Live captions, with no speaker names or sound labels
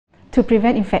To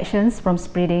prevent infections from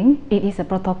spreading, it is a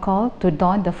protocol to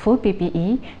don the full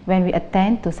PPE when we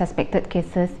attend to suspected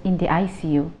cases in the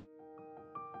ICU.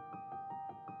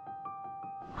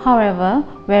 However,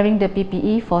 wearing the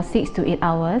PPE for 6 to 8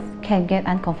 hours can get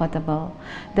uncomfortable.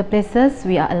 The places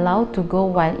we are allowed to go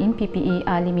while in PPE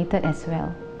are limited as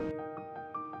well.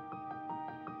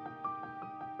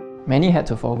 Many had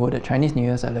to forego the Chinese New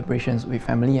Year celebrations with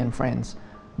family and friends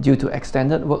due to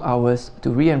extended work hours to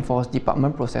reinforce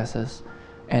department processes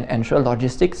and ensure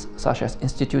logistics such as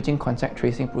instituting contact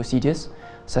tracing procedures,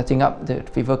 setting up the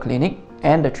fever clinic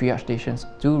and the triage stations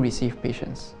to receive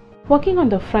patients. Working on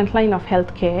the front line of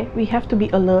healthcare, we have to be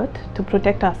alert to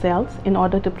protect ourselves in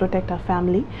order to protect our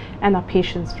family and our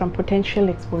patients from potential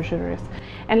exposure risk.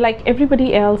 And like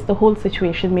everybody else, the whole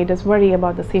situation made us worry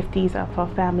about the safeties of our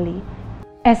family.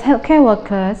 As healthcare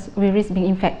workers, we risk being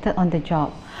infected on the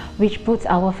job, which puts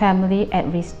our family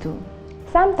at risk too.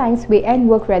 Sometimes we end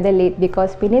work rather late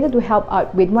because we needed to help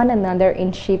out with one another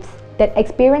in shifts that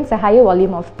experience a higher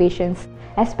volume of patients,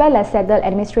 as well as settle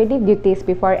administrative duties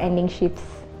before ending shifts.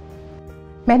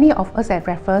 Many of us at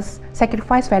Raffles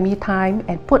sacrifice family time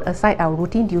and put aside our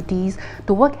routine duties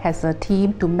to work as a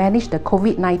team to manage the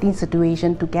COVID-19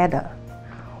 situation together.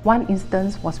 One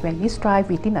instance was when we strive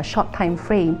within a short time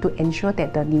frame to ensure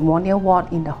that the pneumonia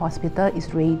ward in the hospital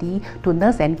is ready to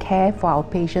nurse and care for our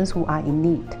patients who are in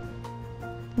need.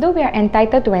 Though we are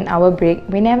entitled to an hour break,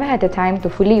 we never had the time to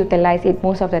fully utilize it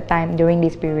most of the time during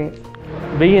this period.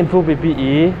 Being in full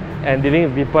PPE and dealing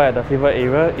with people at the fever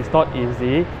area is not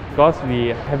easy because we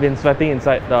have been sweating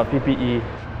inside the PPE.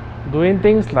 Doing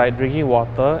things like drinking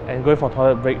water and going for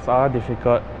toilet breaks are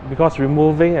difficult because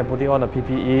removing and putting on a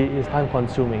PPE is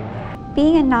time-consuming.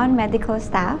 Being a non-medical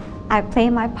staff, I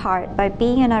play my part by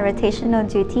being on a rotational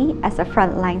duty as a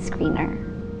frontline screener.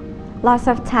 Loss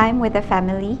of time with the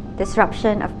family,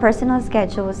 disruption of personal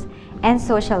schedules, and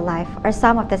social life are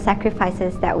some of the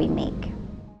sacrifices that we make.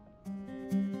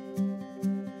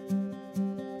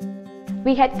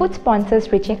 We had food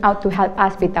sponsors reaching out to help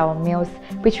us with our meals,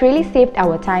 which really saved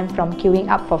our time from queuing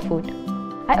up for food.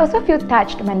 I also feel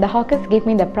touched when the hawkers give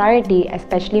me the priority,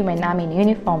 especially when I'm in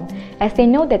uniform, as they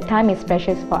know that time is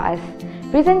precious for us.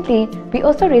 Recently, we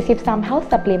also received some health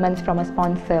supplements from a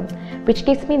sponsor, which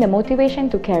gives me the motivation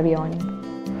to carry on.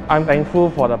 I'm thankful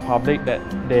for the public that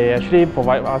they actually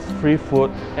provide us free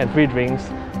food and free drinks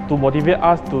to motivate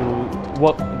us to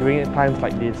work during times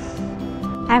like this.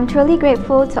 I'm truly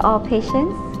grateful to all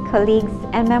patients, colleagues,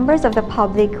 and members of the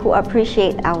public who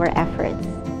appreciate our efforts.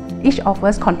 Each of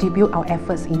us contribute our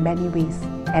efforts in many ways,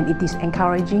 and it is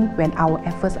encouraging when our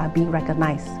efforts are being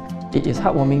recognized. It is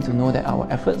heartwarming to know that our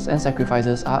efforts and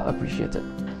sacrifices are appreciated.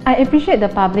 I appreciate the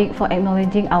public for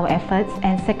acknowledging our efforts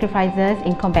and sacrifices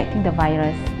in combating the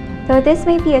virus. Though this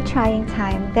may be a trying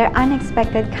time, their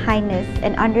unexpected kindness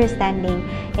and understanding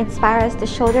inspire us to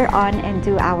shoulder on and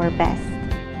do our best.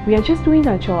 We are just doing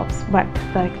our jobs, but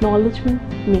the acknowledgement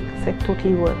makes it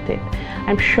totally worth it.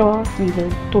 I'm sure we will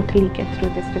totally get through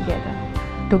this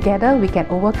together. Together, we can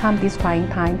overcome this trying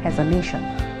time as a nation.